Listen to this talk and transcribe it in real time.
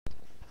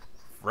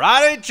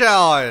Friday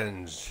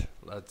challenge.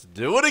 Let's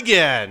do it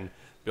again.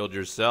 Build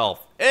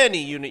yourself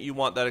any unit you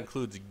want that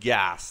includes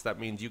gas. That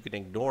means you can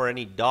ignore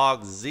any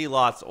dogs,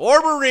 zealots, or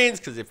marines,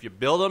 because if you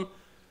build them,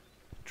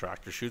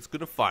 tractor chute's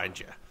going to find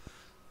you.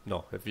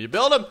 No, if you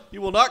build them,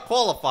 you will not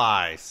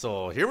qualify.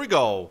 So here we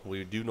go.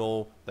 We do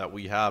know that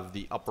we have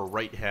the upper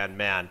right-hand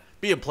man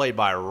being played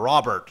by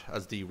Robert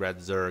as the red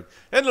Zerg.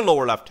 In the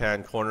lower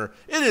left-hand corner,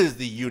 it is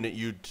the unit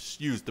you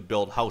use to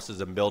build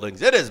houses and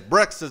buildings. It is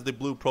BrickS as the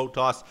blue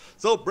Protoss.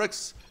 So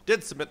BrickS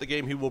did submit the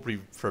game. He will be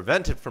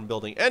prevented from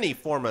building any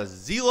form of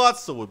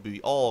zealots, so it would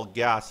be all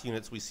gas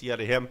units we see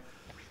out of him.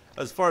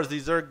 As far as the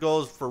Zerg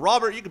goes, for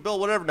Robert, you can build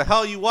whatever the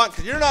hell you want,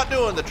 because you're not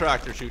doing the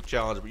tractor chute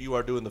challenge, but you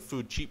are doing the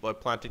food cheap by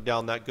planting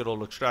down that good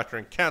old extractor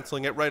and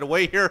canceling it right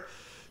away here.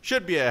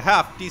 Should be a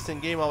half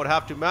decent game, I would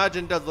have to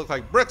imagine. Does look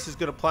like BrickS is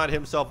going to plant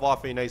himself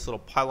off a nice little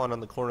pylon on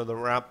the corner of the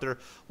ramp there,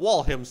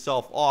 wall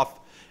himself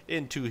off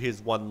into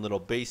his one little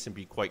base and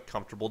be quite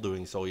comfortable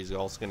doing so. He's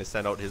also going to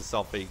send out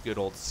himself a good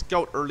old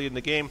scout early in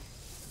the game.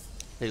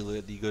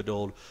 The good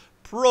old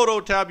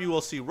proto tab. You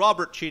will see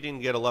Robert cheating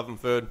to get 11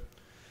 food.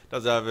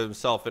 Does have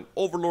himself an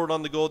Overlord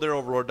on the go there.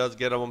 Overlord does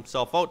get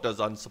himself out. Does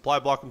unsupply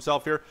block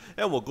himself here.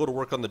 And we'll go to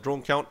work on the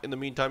drone count. In the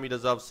meantime, he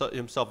does have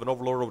himself an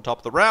Overlord over top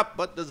of the ramp,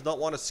 but does not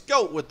want to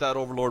scout with that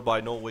Overlord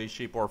by no way,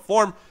 shape, or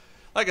form.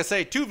 Like I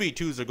say,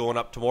 2v2s are going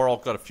up tomorrow.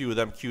 Got a few of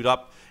them queued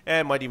up.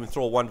 And might even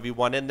throw a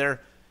 1v1 in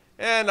there.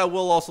 And I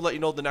will also let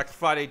you know the next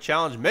Friday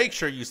challenge. Make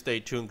sure you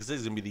stay tuned, because this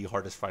is going to be the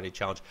hardest Friday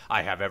challenge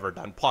I have ever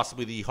done.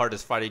 Possibly the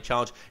hardest Friday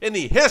challenge in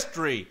the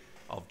history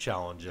of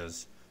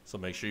challenges. So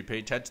make sure you pay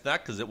attention to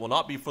that, because it will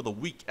not be for the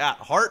weak at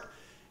heart.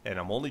 And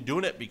I'm only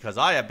doing it because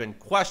I have been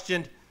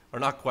questioned, or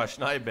not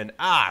questioned, I have been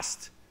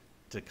asked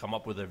to come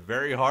up with a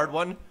very hard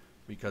one,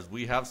 because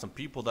we have some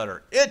people that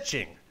are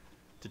itching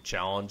to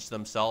challenge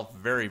themselves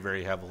very,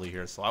 very heavily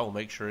here. So I will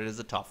make sure it is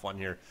a tough one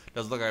here.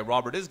 Does look like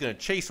Robert is going to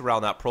chase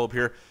around that probe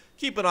here.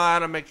 Keep an eye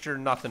on him, make sure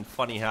nothing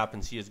funny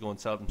happens. He is going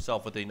to set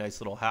himself with a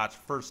nice little hatch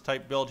first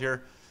type build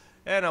here.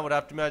 And I would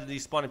have to imagine the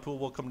spawning pool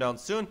will come down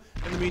soon.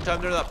 In the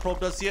meantime, there that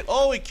probe does see it.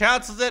 Oh, he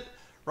cancels it.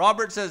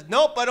 Robert says,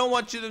 nope, I don't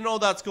want you to know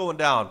that's going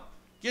down.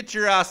 Get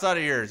your ass out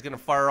of here. He's going to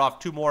fire off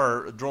 2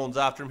 more drones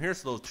after him here,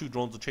 so those 2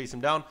 drones will chase him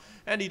down.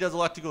 And he does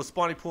elect to go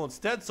spawning pool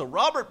instead. So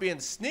Robert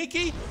being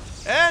sneaky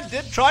and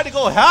did try to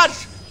go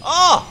hatch.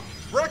 Oh,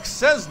 BrickS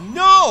says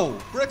no.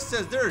 BrickS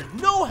says there is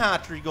no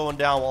hatchery going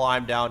down while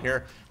I'm down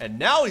here. And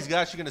now he's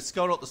actually going to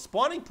scout out the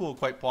spawning pool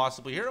quite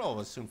possibly here.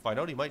 I'll soon find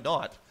out. He might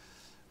not.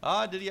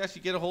 Did he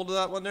actually get a hold of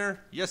that one there?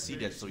 Yes, he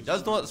did. So he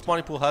does know that the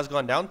spawning pool has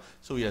gone down.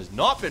 So he has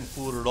not been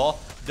fooled at all.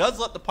 Does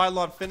let the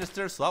pylon finish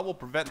there. So that will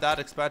prevent that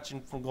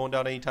expansion from going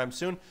down anytime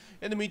soon.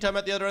 In the meantime,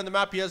 at the other end of the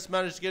map, he has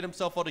managed to get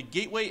himself out a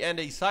gateway and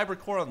a cyber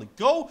core on the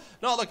go.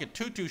 Not looking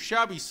too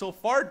shabby so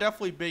far.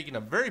 Definitely making a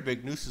very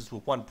big nuisance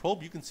with one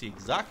probe. You can see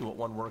exactly what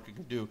one worker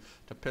can do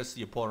to piss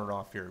the opponent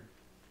off here.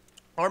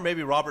 Or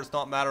maybe Robert's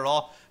not mad at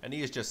all. And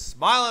he is just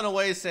smiling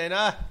away saying,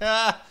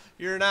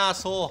 you're an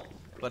asshole.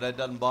 But it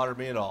doesn't bother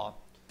me at all.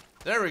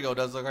 There we go.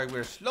 Does look like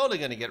we're slowly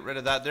going to get rid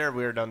of that there.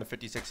 We're down to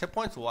 56 hit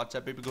points. We'll watch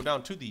that baby go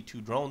down to the 2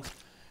 drones.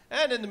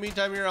 And in the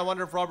meantime here, I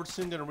wonder if Robert's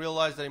soon going to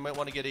realize that he might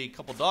want to get a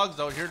couple dogs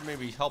out here to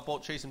maybe help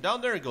out chase him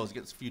down. There he goes.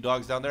 Gets a few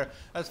dogs down there.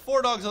 Has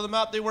 4 dogs on the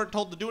map. They weren't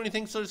told to do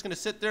anything, so they're just going to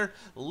sit there,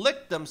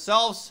 lick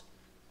themselves,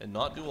 and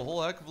not do a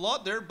whole heck of a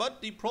lot there.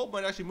 But the probe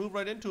might actually move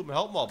right into him and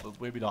help him out, but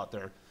maybe not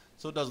there.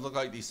 So it does look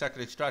like the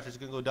second extractor is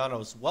going to go down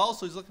as well.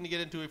 So he's looking to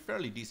get into a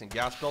fairly decent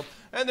gas build.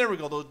 And there we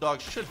go. Those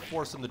dogs should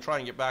force him to try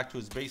and get back to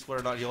his base.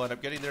 Whether or not he'll end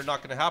up getting there, not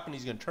going to happen.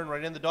 He's going to turn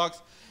right in the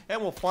dogs. And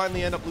we'll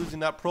finally end up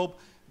losing that probe.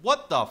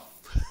 What the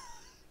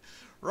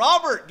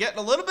Robert getting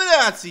a little bit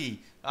antsy.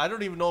 I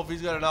don't even know if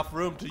he's got enough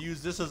room to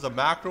use this as a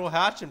macro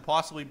hatch and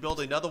possibly build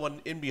another one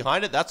in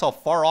behind it. That's how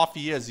far off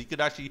he is. He could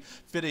actually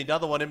fit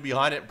another one in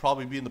behind it and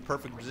probably be in the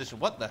perfect position.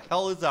 What the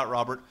hell is that,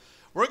 Robert?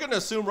 We're going to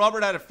assume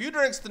Robert had a few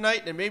drinks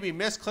tonight and maybe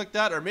misclicked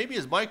that, or maybe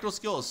his micro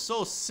skill is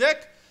so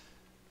sick.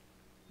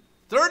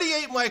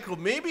 38 micro.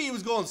 Maybe he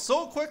was going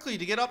so quickly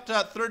to get up to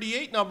that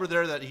 38 number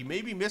there that he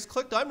maybe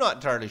misclicked. I'm not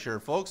entirely sure,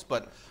 folks,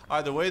 but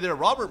either way there,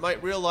 Robert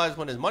might realize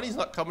when his money's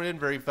not coming in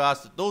very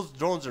fast that those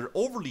drones are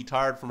overly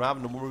tired from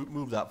having to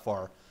move that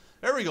far.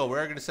 There we go.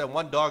 We're going to send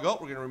 1 dog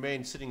out. We're going to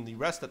remain sitting the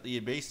rest at the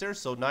base there.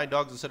 So 9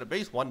 dogs will sit at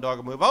base. 1 dog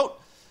will move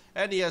out.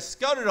 And he has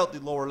scouted out the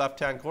lower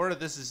left-hand corner.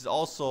 This is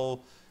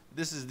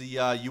the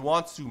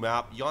Yuansu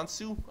map.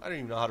 Yuansu? I don't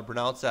even know how to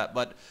pronounce that,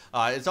 but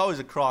it's always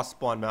a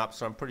cross-spawn map,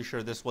 so I'm pretty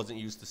sure this wasn't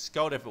used to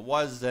scout. If it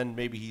was, then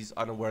maybe he's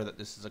unaware that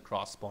this is a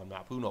cross-spawn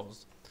map. Who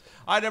knows?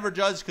 I never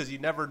judge because you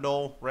never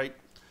know, right?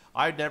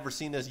 I'd never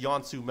seen this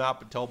Yuansu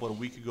map until about a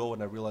week ago,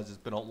 and I realized it's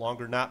been out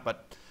longer than that,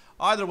 but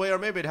either way, or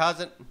maybe it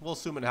hasn't. We'll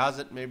assume it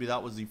hasn't. Maybe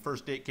that was the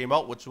first day it came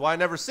out, which is why I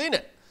never seen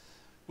it.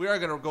 We are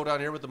going to go down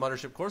here with the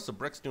mothership course, so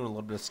BrickS doing a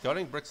little bit of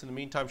scouting. BrickS in the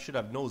meantime should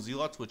have no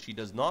zealots, which he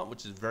does not,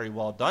 which is very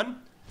well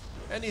done.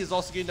 And he is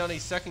also getting down a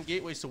second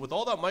gateway. So with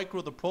all that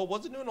micro, the probe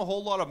wasn't doing a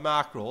whole lot of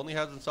macro. Only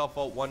has himself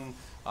out 1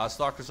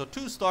 stalker. So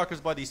 2 stalkers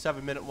by the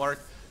 7-minute mark.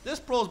 This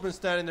pro's been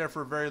standing there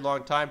for a very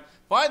long time.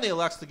 Finally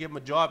elects to give him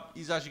a job.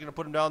 He's actually going to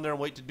put him down there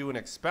and wait to do an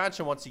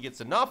expansion once he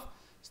gets enough.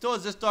 Still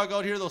has this dog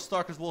out here. Those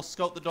stalkers will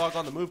scout the dog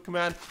on the move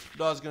command. The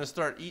dog's going to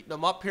start eating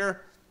them up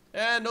here.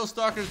 And those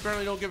stalkers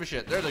apparently don't give a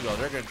shit. There they go.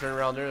 They're going to turn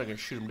around there. They're going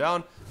to shoot him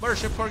down.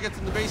 Mothership core gets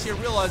in the base here,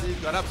 realizes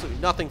he's got absolutely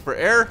nothing for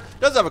air.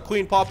 Does have a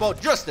queen pop out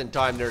just in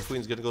time there.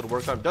 Queen's going to go to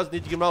work on him. Does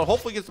need to get him out.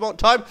 Hopefully gets him out in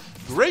time.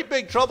 Great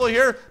big trouble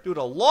here. Doing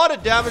a lot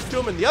of damage to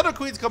him. And the other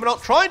queen's coming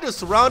out trying to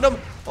surround him.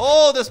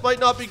 Oh, this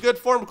might not be good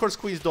for him. Of course,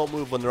 queens don't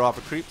move when they're off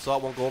a creep, so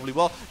that won't go overly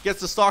well.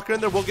 Gets the stalker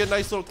in there. We'll get a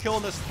nice little kill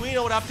on this queen.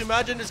 I would have to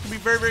imagine this can be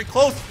very, very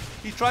close.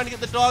 He's trying to get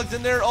the dogs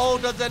in there. Oh,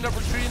 does end up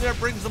retreating there.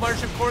 Brings the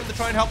Mothership Core in to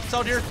try and help us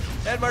out here.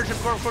 And Mothership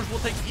Core, of course, will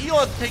take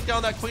eons to take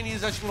down that queen.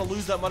 He's actually going to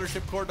lose that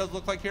Mothership Core. Does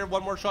look like here.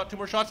 One more shot, two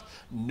more shots.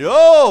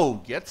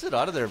 No! Gets it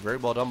out of there. Very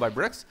well done by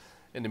BrickS.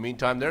 In the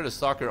meantime there, the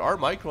stalker are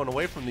microing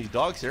away from these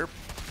dogs here.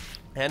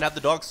 And have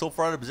the dogs so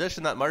far out of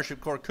position that Mothership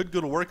Core could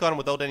go to work on him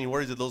without any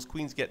worries of those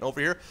queens getting over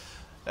here.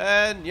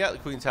 And yeah, the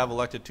queens have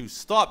elected to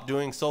stop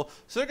doing so.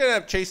 So they're going to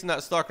end up chasing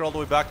that stalker all the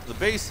way back to the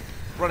base,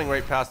 running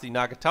right past the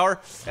Naga tower,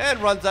 and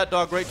runs that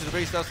dog right to the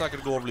base. That's not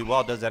going to go overly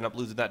well. Does end up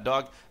losing that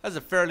dog. Has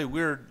a fairly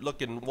weird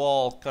looking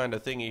wall kind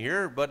of thingy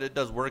here, but it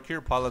does work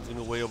here. Pylon's going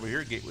to go way over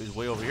here. Gateway's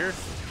way over here.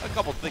 A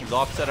couple things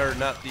offset are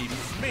not the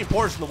main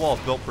portion of the wall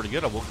is built pretty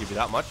good. I won't give you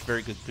that much.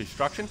 Very good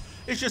construction.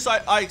 It's just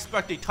I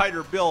expect a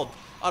tighter build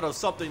out of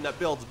something that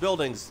builds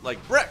buildings like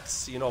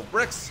BrickS. You know,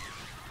 BrickS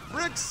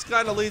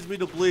kind of leads me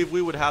to believe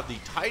we would have the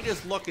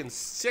tightest looking,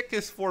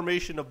 sickest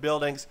formation of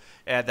buildings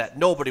and that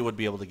nobody would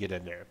be able to get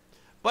in there.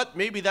 But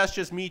maybe that's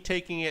just me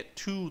taking it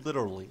too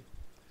literally.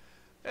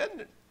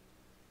 And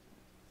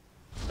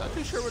not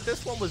too sure what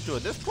this one was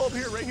doing. This probe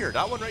here, right here,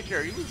 that one right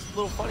there, he was a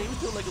little funny. He was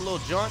doing like a little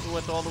jaunt and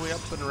went all the way up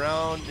and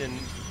around and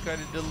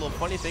kind of did a little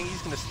funny thing.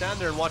 He's going to stand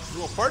there and watch his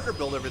little partner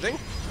build everything.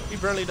 He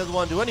apparently doesn't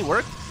want to do any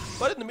work.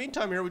 But in the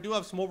meantime here, we do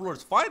have some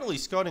overlords finally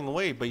scouting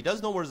away, but he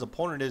does know where his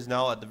opponent is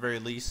now at the very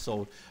least,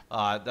 so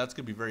that's going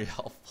to be very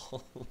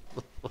helpful.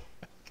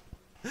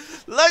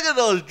 Look at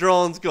those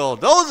drones go.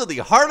 Those are the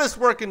hardest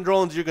working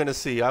drones you're going to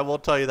see. I will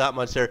tell you that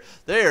much there.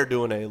 They are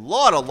doing a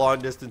lot of long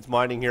distance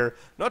mining here.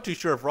 Not too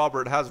sure if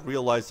Robert has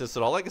realized this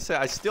at all. Like I said,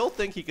 I still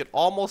think he could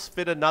almost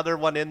fit another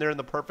one in there in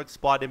the perfect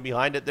spot in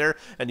behind it there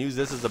and use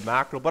this as a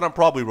macro, but I'm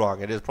probably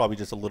wrong. It is probably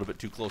just a little bit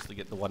too close to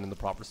get the one in the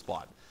proper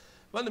spot.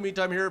 But in the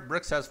meantime here,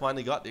 BrickS has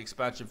finally got the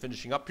expansion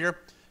finishing up here.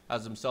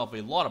 Has himself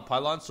a lot of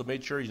pylons, so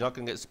made sure he's not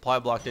going to get supply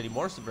blocked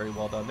anymore, so very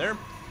well done there.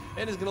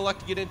 And is going to elect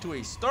to get into a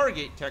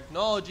Stargate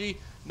technology.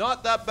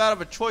 Not that bad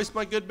of a choice,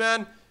 my good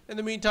man. In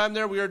the meantime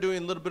there, we are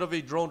doing a little bit of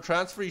a drone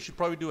transfer. You should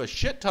probably do a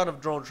shit ton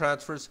of drone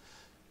transfers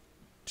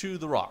to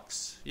the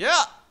rocks.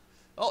 Yeah!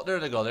 Oh, there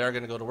they go. They are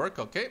going to go to work.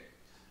 Okay.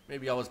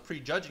 Maybe I was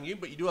prejudging you,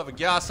 but you do have a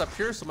gas up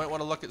here, so might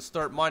want to look at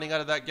start mining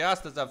out of that gas.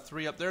 Does have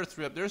three up there,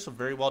 so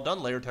very well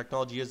done. Layer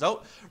technology is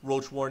out.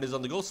 Roach Warren is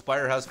on the go.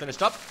 Spire has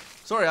finished up.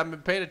 Sorry, I haven't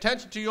been paying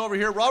attention to you over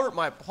here, Robert.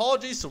 My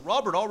apologies. So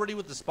Robert already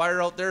with the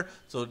Spire out there,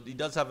 so he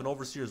does have an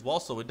Overseer as well,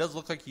 so it does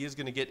look like he is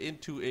going to get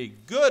into a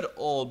good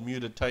old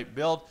muted type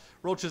build.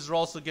 Roaches are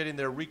also getting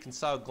their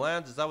reconciled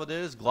glands. Is that what it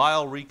is?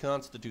 Glial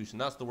reconstitution.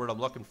 That's the word I'm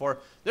looking for.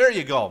 There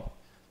you go.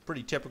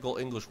 Pretty typical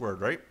English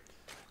word, right?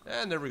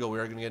 And there we go. We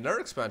are going to get another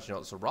expansion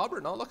out. So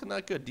Robert, not looking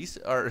that good.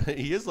 Decent, or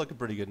he is looking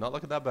pretty good. Not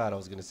looking that bad, I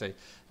was going to say.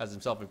 Has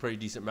himself a pretty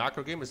decent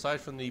macro game. Aside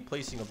from the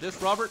placing of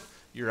this, Robert,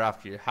 you're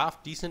after your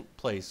half decent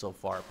plays so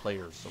far.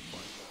 Players so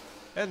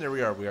far. And there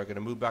we are. We are going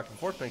to move back and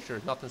forth. Make sure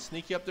there's nothing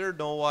sneaky up there.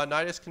 No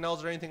nidus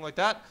canals or anything like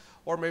that.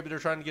 Or maybe they're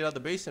trying to get out of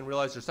the base and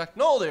realize they're stuck.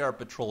 No, they are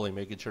patrolling,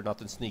 making sure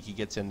nothing sneaky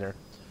gets in there.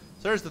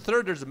 So there's the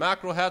third. There's the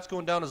macro hats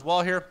going down as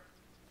well here.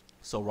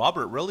 So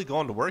Robert really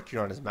going to work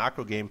here on his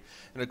macro game.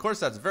 And of course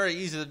that's very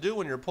easy to do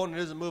when your opponent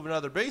isn't moving out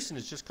of their base and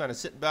is just kind of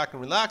sitting back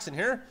and relaxing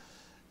here.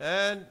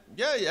 And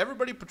yeah,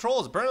 everybody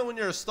patrols. Apparently when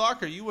you're a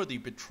stalker, you are the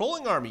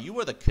patrolling army. You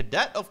are the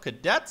cadet of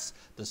cadets,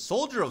 the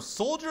soldier of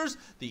soldiers,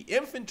 the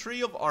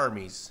infantry of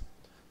armies.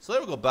 So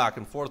there we go, back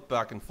and forth,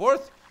 back and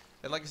forth.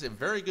 And like I said,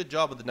 very good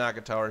job with the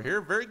Naga Tower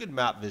here. Very good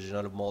map vision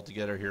out of them all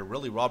together here.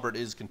 Really, Robert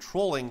is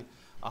controlling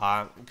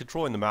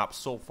the map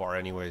so far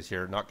anyways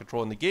here. Not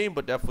controlling the game,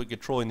 but definitely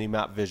controlling the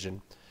map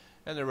vision.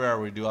 And there we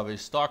are. We do have a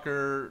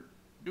stalker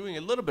doing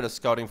a little bit of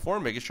scouting for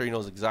him, making sure he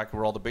knows exactly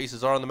where all the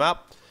bases are on the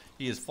map.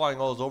 He is flying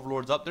all his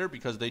overlords up there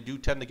because they do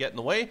tend to get in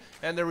the way.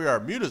 And there we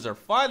are. Mutas are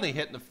finally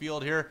hitting the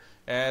field here.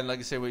 And like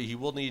I say, he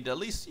will need at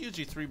least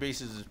usually 3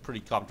 bases is pretty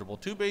comfortable.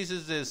 2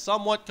 bases is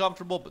somewhat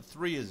comfortable, but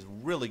 3 is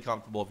really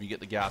comfortable if you get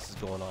the gases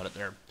going on it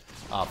there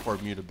for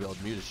a Muta build.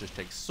 Mutas just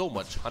take so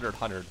much 100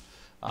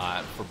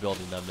 for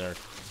building them there.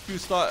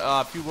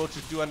 Few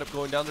roaches do end up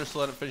going down there, so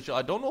let it finish.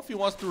 I don't know if he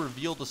wants to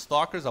reveal the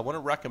stalkers. I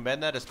wouldn't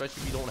recommend that,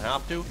 especially if you don't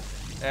have to.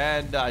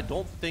 And I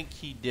don't think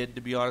he did,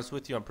 to be honest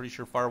with you. I'm pretty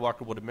sure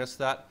Firewalker would have missed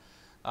that.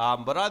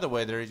 But either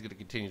way, there he's going to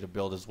continue to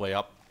build his way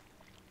up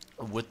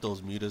with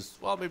those mutas.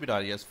 Well, maybe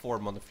not. He has 4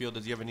 of them on the field.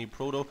 Does he have any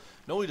proto?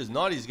 No, he does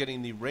not. He's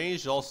getting the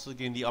range, also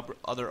getting the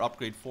other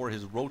upgrade for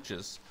his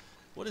roaches.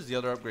 What is the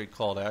other upgrade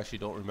called? I actually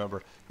don't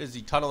remember. Is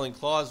the tunneling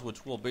claws,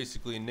 which will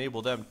basically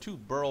enable them to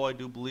burrow, I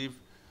do believe.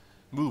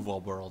 Move well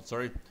burrowed,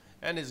 sorry.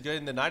 And is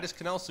getting the Nidus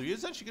Canal, so he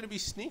is actually going to be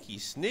sneaky.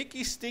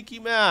 Sneaky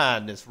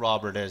man, this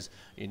Robert is.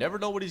 You never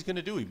know what he's going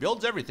to do. He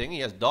builds everything.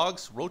 He has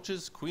dogs,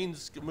 roaches,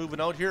 queens moving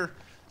out here.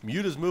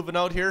 Muta's moving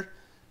out here.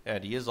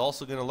 And he is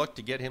also going to look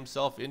to get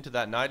himself into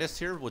that Nidus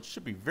here, which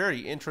should be very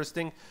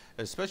interesting,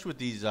 especially with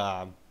these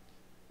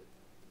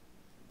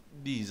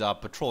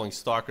patrolling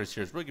stalkers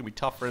here. It's really going to be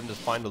tough for him to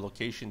find a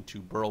location to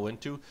burrow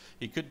into.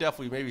 He could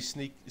definitely maybe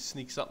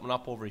sneak something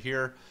up over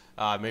here,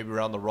 maybe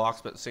around the rocks,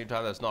 but at the same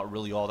time, that's not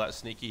really all that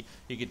sneaky.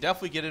 He could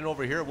definitely get in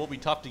over here. It will be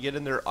tough to get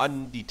in there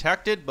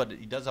undetected, but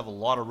he does have a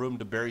lot of room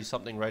to bury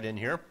something right in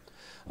here.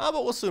 But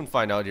we'll soon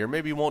find out here.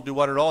 Maybe he won't do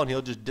one at all, and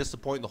he'll just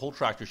disappoint the whole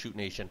Tractor Chute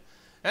Nation.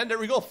 And there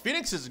we go.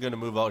 Phoenix is going to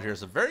move out here.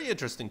 It's a very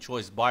interesting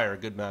choice by our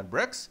good man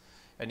BrickS.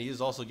 And he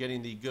is also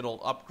getting the good old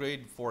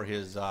upgrade for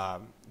his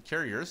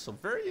carriers. So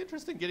very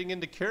interesting getting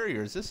into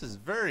carriers. This is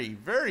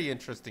very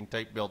interesting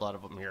type build out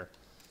of him here.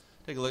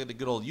 Take a look at the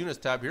good old units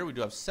tab here. We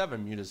do have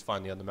 7 units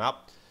finally on the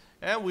map.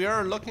 And we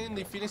are looking,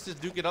 the Phoenixes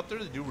do get up there.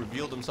 They do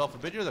reveal themselves a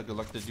bit here. They're going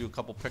to look to do a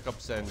couple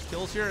pickups and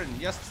kills here. And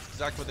yes, that's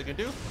exactly what they can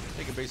do.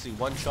 They can basically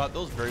one-shot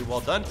those. Very well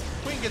done.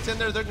 Queen gets in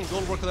there. They're going to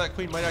go to work with that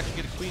queen. Might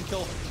actually get a queen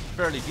kill.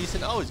 Fairly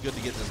decent. Always good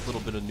to get this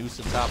little bit of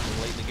nuisance happening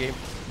late in the game.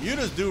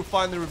 Mutas do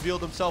finally reveal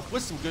themselves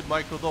with some good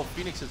micro, though.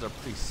 Phoenixes are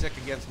pretty sick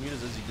against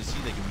Mutas. As you can see,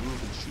 they can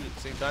move and shoot at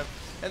the same time.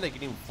 And they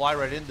can even fly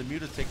right in. The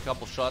Mutas take a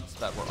couple shots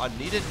that were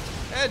unneeded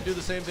and do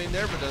the same thing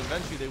there, but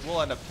eventually they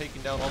will end up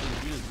taking down all these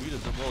Mutas.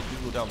 Mutas will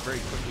do go down very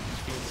quickly.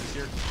 Phoenixes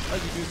here.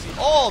 As you do see,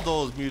 all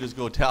those Mutas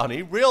go down.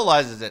 He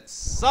realizes it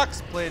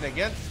sucks playing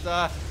against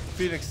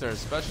Phoenix there,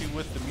 especially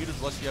with the Mutas,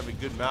 unless you have a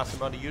good mass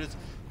amount of units.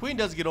 Queen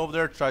does get over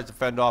there, tries to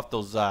fend off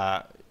those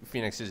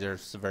Phoenixes here.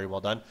 So very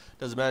well done.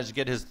 Does manage to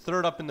get his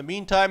third up in the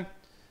meantime.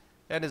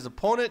 And his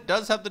opponent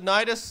does have the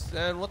Nidus.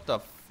 And what the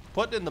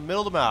put in the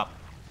middle of the map.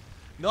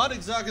 Not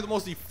exactly the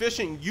most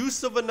efficient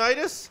use of a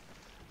Nidus.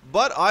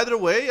 But either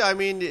way, I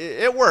mean,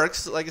 it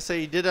works. Like I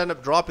say, he did end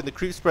up dropping the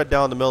creep spread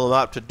down the middle of the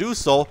map to do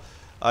so.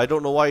 I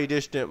don't know why he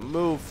just didn't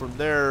move from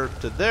there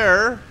to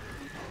there.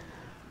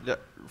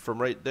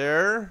 From right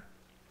there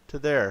to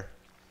there.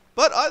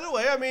 But either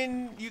way, I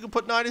mean, you can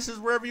put Niduses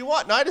wherever you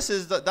want.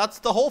 Niduses, that's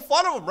the whole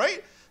fun of them,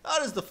 right?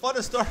 That is the fun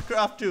of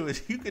StarCraft 2,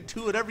 is you can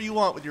do whatever you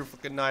want with your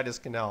fucking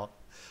Nidus Canal.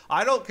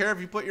 I don't care if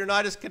you put your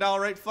Nidus Canal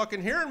right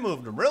fucking here and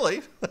move them,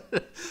 really.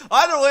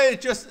 Either way,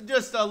 just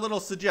a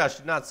little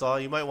suggestion, that's all.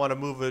 You might want to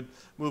move it.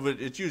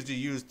 It's usually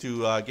used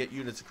to get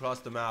units across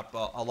the map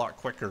a lot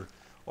quicker,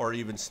 or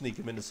even sneak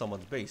them into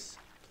someone's base.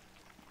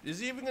 Is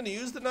he even going to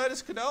use the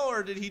Nidus Canal,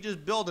 or did he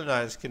just build a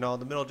Nidus Canal in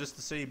the middle just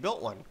to say he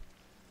built one?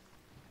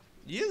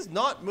 He is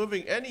not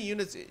moving any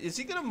units. Is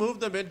he going to move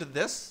them into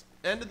this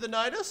end of the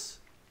Nidus?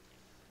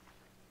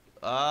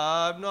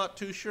 I'm not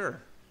too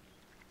sure.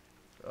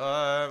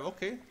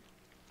 Okay.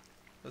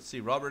 Let's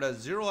see. Robert has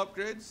 0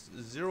 upgrades.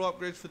 0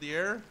 upgrades for the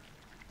air.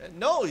 And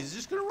no, he's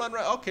just going to run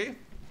right. Okay.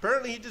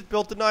 Apparently he just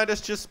built the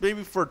Nidus just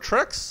maybe for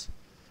tricks.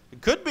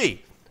 It could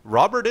be.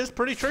 Robert is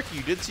pretty tricky.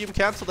 You did see him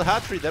cancel the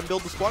hatchery, then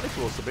build the spawning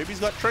pool. So maybe he's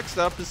got tricks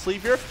up his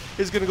sleeve here.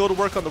 He's going to go to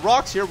work on the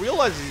rocks here.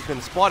 Realizes he's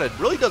been spotted.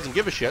 Really doesn't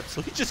give a shit.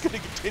 So he's just going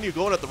to continue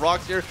going at the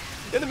rocks here.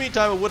 In the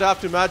meantime, I would have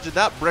to imagine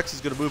that BrickS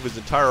is going to move his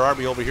entire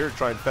army over here to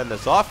try and fend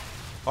this off.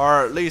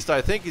 Or at least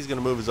I think he's going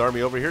to move his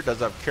army over here. Does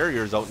have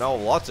carriers out now.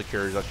 Lots of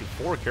carriers. Actually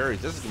 4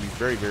 carriers. This is going to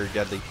be very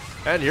deadly.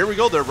 And here we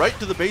go. They're right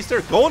to the base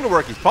there. Going to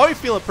work. He's probably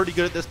feeling pretty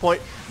good at this point.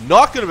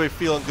 Not going to be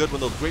feeling good when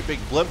those great big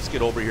blimps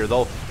get over here,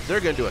 though. They're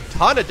going to do a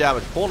ton of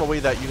damage. Pulling away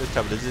that unit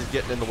tab. This is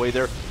getting in the way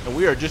there. And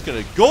we are just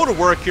going to go to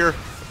work here.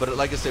 But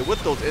like I say,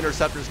 with those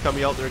interceptors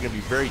coming out, they're going to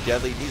be very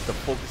deadly. He needs to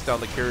focus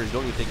down the carriers.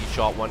 Don't even think he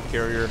shot 1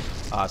 carrier.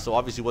 So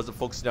obviously wasn't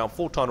focusing down.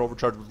 Photon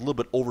overcharge was a little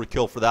bit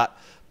overkill for that.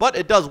 But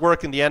it does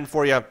work in the end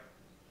for you.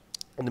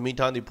 In the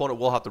meantime, the opponent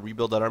will have to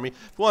rebuild that army.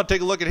 If you want to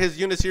take a look at his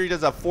units here, he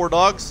does have 4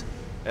 dogs.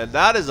 And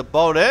that is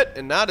about it.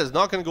 And that is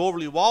not going to go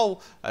overly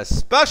well,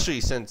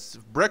 especially since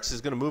BrickS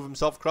is going to move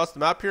himself across the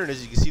map here. And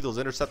as you can see, those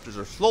interceptors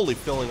are slowly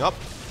filling up.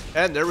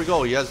 And there we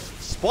go. He has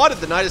spotted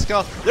the Nidus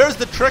Canal. There's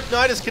the trick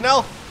Nidus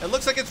Canal. It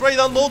looks like it's ready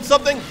to unload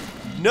something.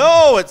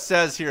 No, it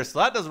says here. So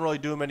that doesn't really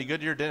do him any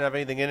good here. Didn't have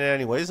anything in it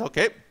anyways.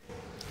 Okay.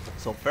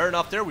 So fair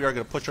enough there. We are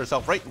going to push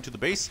ourselves right into the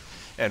base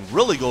and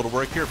really go to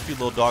work here. A few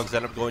little dogs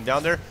end up going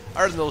down there.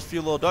 Other than those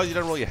few little dogs, you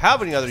don't really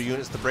have any other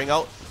units to bring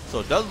out. So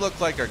it does look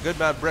like our good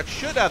man BrickS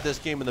should have this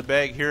game in the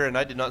bag here. And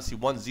I did not see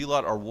 1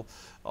 Zealot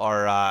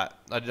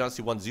I did not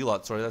see 1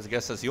 Zealot. Sorry, I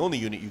guess that's the only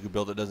unit you could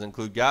build that doesn't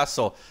include gas.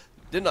 So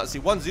did not see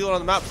 1 Zealot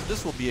on the map. So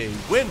this will be a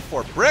win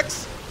for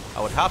BrickS.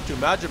 I would have to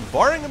imagine,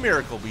 barring a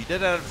miracle. But he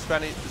did end up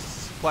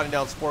planning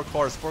down spore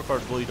cars. Spore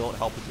cars really don't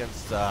help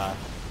against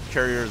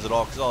carriers at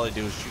all, because all they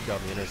do is shoot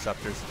down the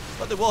interceptors.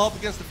 But they will help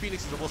against the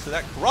Phoenixes, and we'll say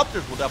that.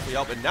 Corruptors will definitely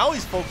help, and now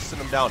he's focusing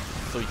them down.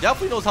 So he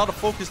definitely knows how to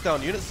focus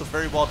down units, so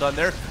very well done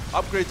there.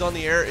 Upgrades on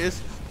the air is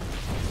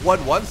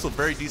 1-1, so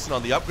very decent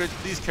on the upgrades.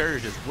 But these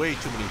carriers just way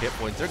too many hit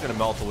points. They're going to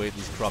melt away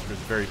these Corruptors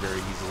very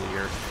easily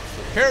here.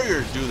 So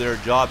carriers do their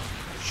job.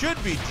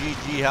 Should be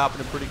GG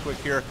happening pretty quick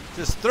here.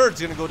 This third's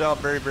going to go down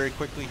very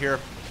quickly here.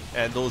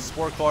 And those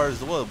spore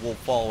cars, we'll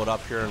follow it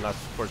up here, and that's,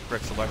 of course,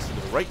 BrickS selects to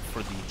the right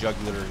for the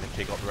jugular and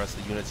take out the rest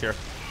of the units here.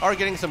 Are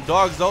getting some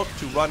dogs out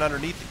to run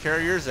underneath the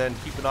carriers and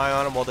keep an eye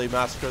on them while they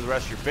massacre the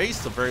rest of your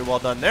base, so very well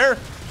done there.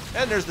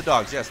 And there's the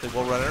dogs. Yes, they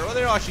will run it. Well,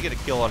 they'll actually get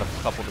a kill on a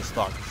couple of the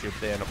stalkers here,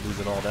 but they end up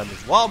losing all of them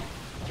as well.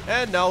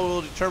 And now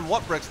we'll determine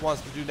what BrickS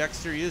wants to do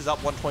next here. He is up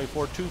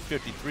 124,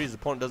 253. His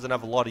opponent doesn't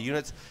have a lot of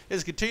units. He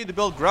is continuing to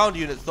build ground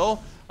units, though.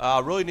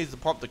 Really needs to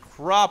pump the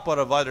crap out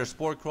of either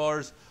spore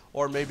crawlers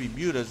or maybe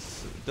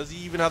mutas. Does he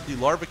even have the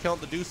larva count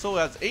to do so? He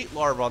has 8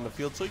 larvae on the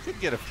field, so he could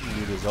get a few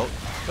mutas out.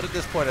 But at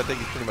this point, I think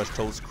he's pretty much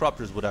toast.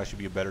 Corruptors would actually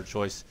be a better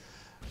choice.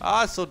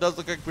 So it does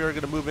look like we're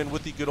going to move in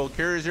with the good old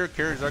carriers here.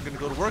 Carriers are going to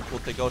go to work. We'll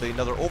take out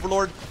another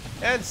overlord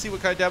and see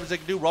what kind of damage they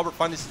can do. Robert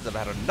finally says, I've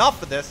had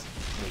enough of this.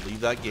 We'll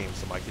leave that game.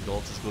 So my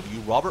condolences go to you,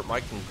 Robert. My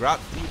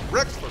congrats to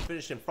BrickS for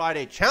finishing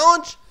Friday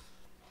challenge.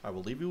 I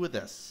will leave you with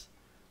this.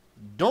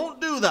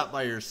 Don't do that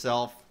by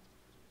yourself,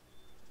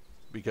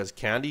 because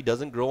candy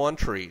doesn't grow on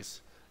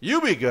trees.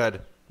 You be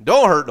good.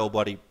 Don't hurt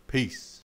nobody. Peace.